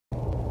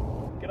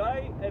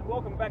G'day and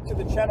welcome back to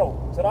the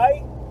channel.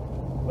 Today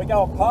we're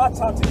going parts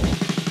hunting.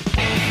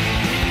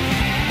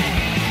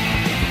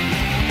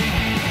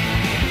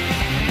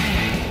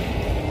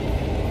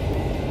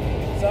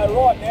 So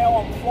right now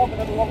I'm flogging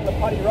it along the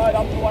Putty Road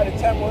up the way to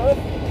Tamworth.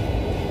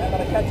 And I'm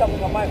going to catch up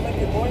with my mate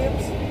Lincoln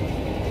Williams.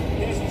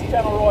 Here's his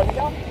channel right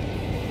here.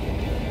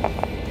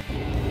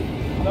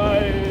 So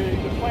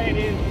the plan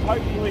is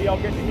hopefully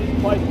I'll get to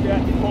his place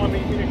about the time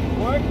he finishes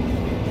work.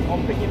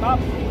 I'll pick him up.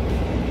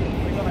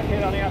 We're going to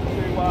head on out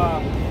to a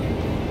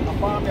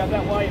farm out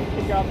that way and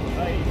pick up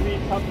a rear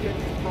subject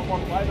from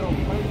one later on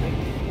Thursday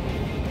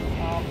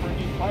for a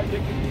new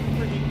project. It's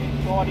pretty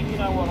exciting. You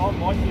know what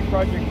I'm like, new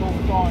projects all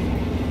the time.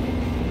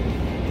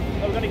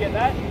 So we're going to get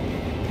that.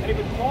 And if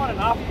it's fine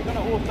enough, we're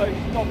going to also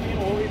stop in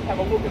or at least have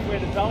a look at where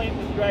the Valiant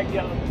was dragged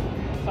out of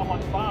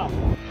someone's farm.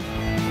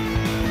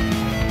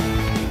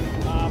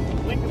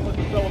 Lincoln was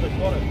the fella that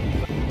got it.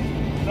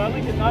 So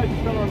Lincoln knows the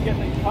fella will get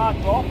these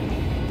parts off,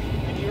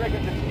 and he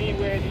reckons it's near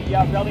where the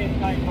Valiant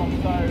came from,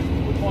 so we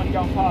wouldn't mind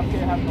going past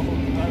there having a look.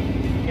 So if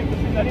we get to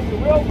fit that in, we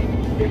will.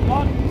 If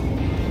not,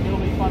 it'll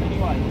be fun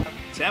anyway.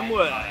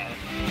 Tamworth.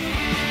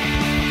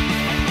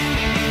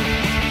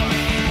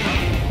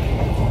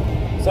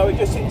 So we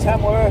just hit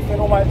Tamworth and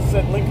almost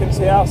at Lincoln's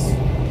house.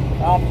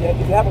 Yeah, if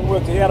you haven't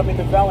worked it out, I'm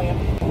into Valiant.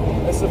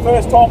 It's the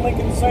first time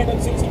Lincoln's seen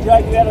it since he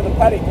dragged it out of the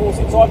paddock, or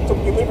since I took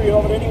delivery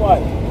of it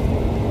anyway.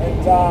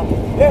 And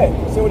yeah,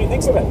 we'll see what he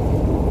thinks of it.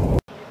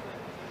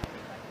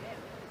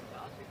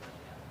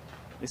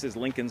 This is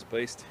Lincoln's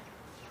beast.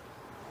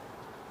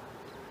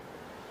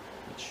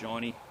 It's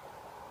shiny.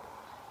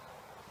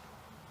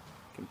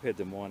 Compared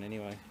to mine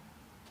anyway.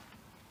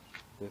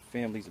 The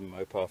family's a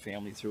Mopar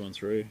family through and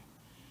through.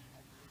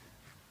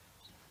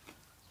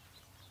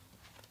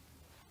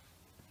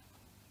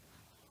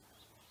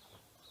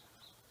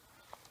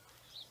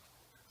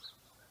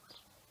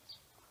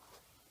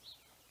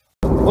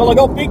 Well, I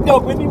got Big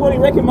Dog with me. What do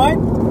you reckon, mate?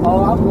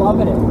 Oh, I'm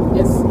loving it.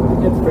 It's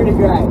pretty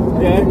great.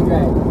 It's pretty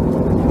great.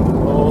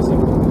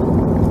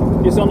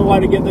 Awesome. Just on the way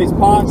to get these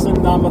parts, and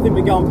I think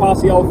we're going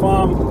past the old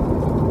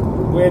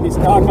farm where this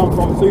car come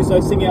from too, so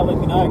sing out, let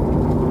me know.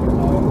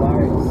 No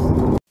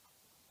worries.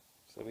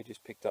 So we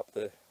just picked up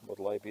the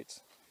Model A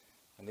bits,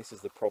 and this is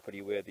the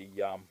property where the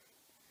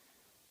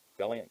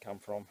Valiant come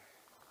from.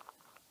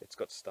 It's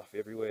got stuff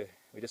everywhere.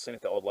 We just seen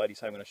it the old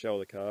lady's home. I'm going to show her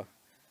the car,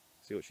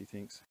 see what she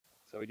thinks.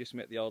 So we just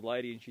met the old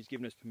lady and she's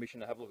given us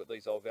permission to have a look at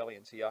these old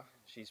Valiants here.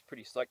 She's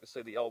pretty stoked to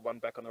see the old one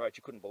back on the road.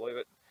 She couldn't believe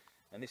it.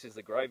 And this is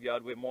the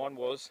graveyard where mine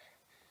was.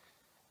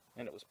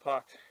 And it was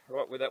parked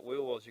right where that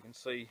wheel was. You can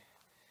see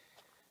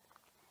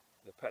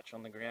the patch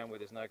on the ground where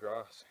there's no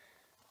grass.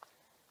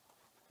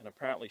 And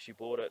apparently she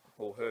bought it,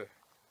 or her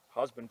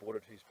husband bought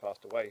it, who's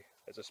passed away,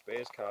 as a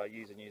spares car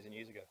years and years and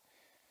years ago.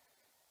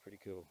 Pretty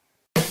cool.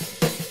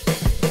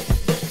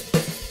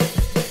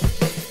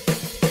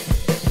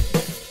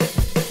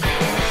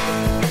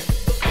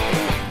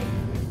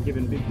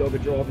 Giving Big Dog a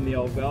drive in the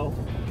old Val.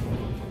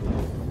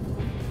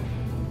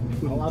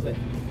 I love it.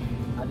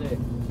 I do.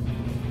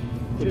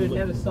 Should have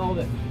never sold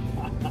it.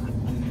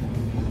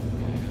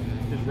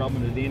 Just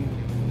rubbing it in.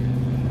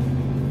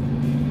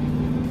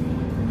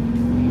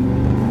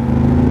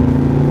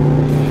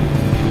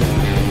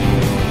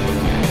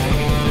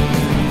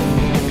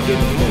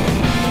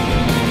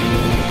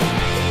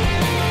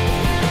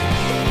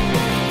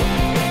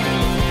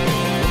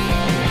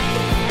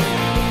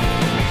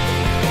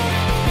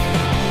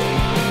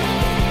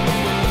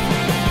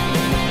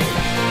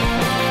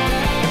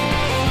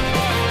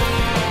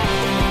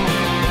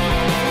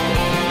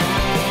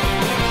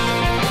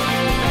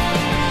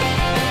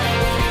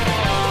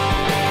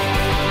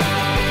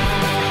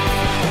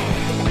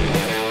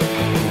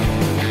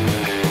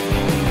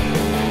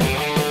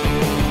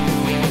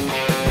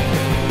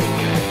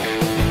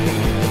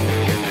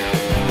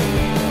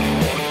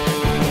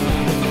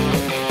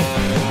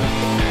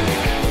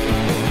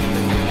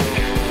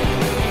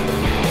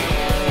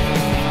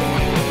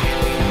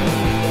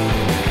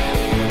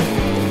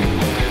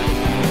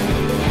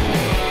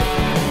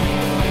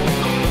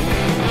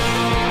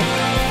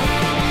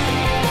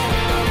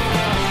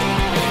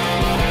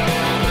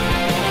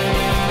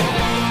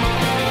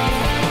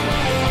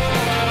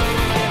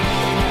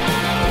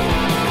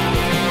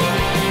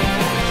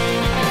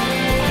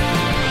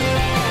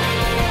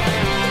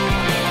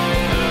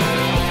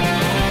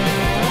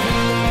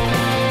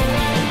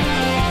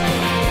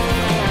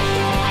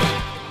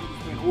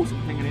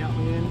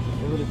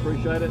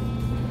 Appreciate it.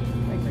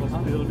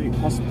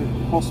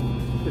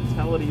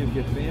 Hospitality of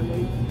your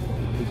family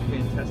is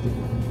fantastic.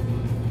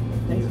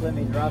 Thanks for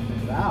letting me drive the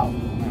Val.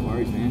 No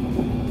worries, man.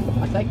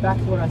 I take back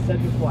what I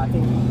said before. I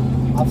think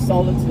I've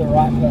sold it to the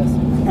right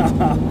person.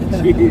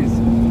 Cheers.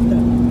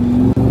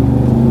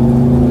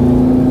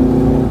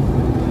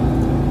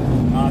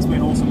 It's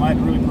been awesome, mate.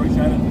 Really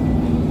appreciate it.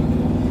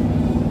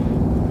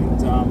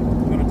 And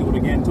I'm going to do it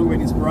again. Talk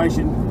about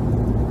inspiration.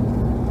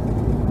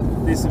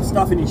 There's some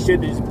stuff in his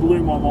shed that just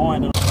blew my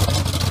mind.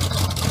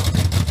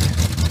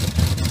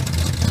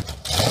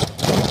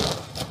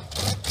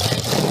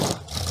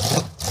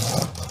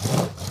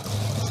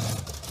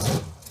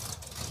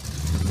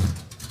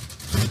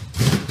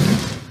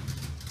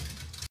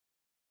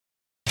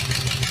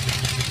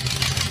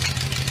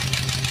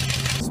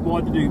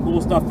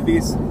 stuff to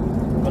this,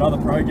 but other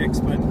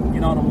projects, but you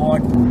know what I'm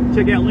like.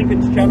 Check out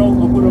Lincoln's channel,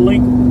 I'll put a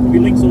link, there'll be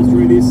links all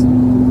through this,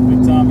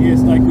 but yeah,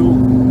 stay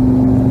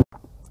cool.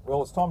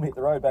 Well, it's time to hit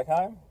the road back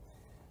home.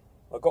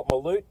 I got my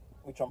loot,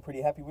 which I'm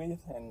pretty happy with,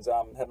 and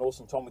had an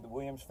awesome time with the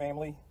Williams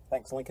family.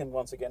 Thanks Lincoln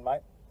once again,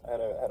 mate. I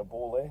had a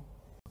ball there.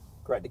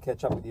 Great to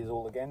catch up with you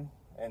all again,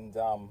 and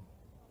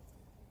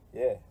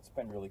yeah, it's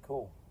been really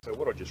cool. So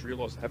what I just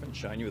realised I haven't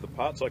shown you are the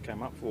parts I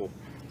came up for.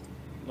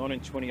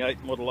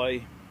 1928 Model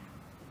A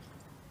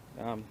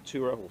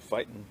two-rail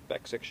Phaeton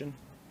back section,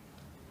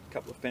 a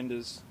couple of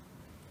fenders,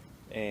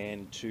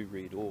 and 2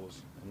 rear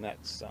doors, and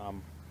that's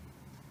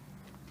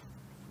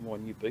my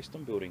new beast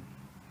I'm building,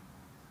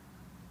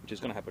 which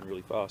is going to happen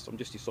really fast. I'm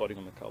just deciding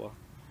on the colour,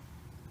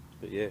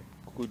 but yeah,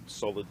 good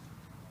solid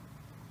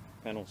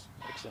panels,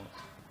 excellent.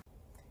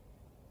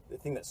 The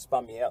thing that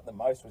spun me out the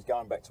most was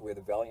going back to where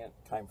the Valiant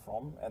came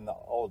from, and the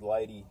old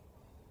lady,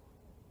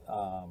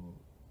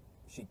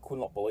 she could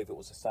not believe it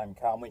was the same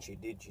car, and when she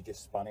did, she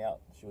just spun out.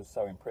 She was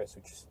so impressed,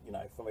 which is, you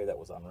know, for me that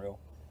was unreal.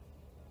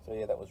 So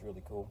yeah, that was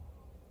really cool.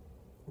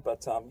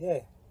 But yeah,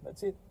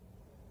 that's it.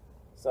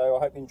 So I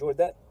hope you enjoyed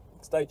that.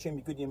 Stay tuned,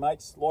 be good to your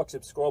mates, like,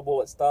 subscribe, all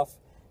that stuff.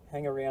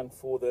 Hang around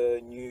for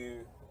the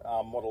new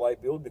Model A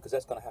build, because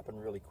that's going to happen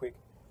really quick.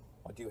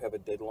 I do have a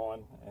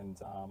deadline, and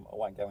I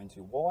won't go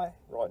into why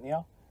right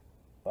now,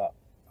 but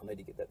I need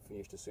to get that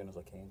finished as soon as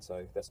I can,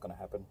 so that's going to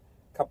happen.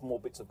 A couple more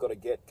bits I've got to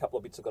get, a couple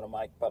of bits I've got to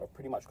make, but I've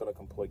pretty much got a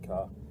complete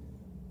car,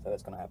 so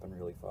that's going to happen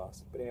really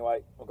fast. But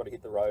anyway, I've got to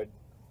hit the road,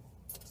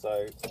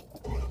 so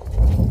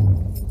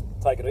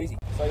take it easy.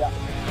 See ya.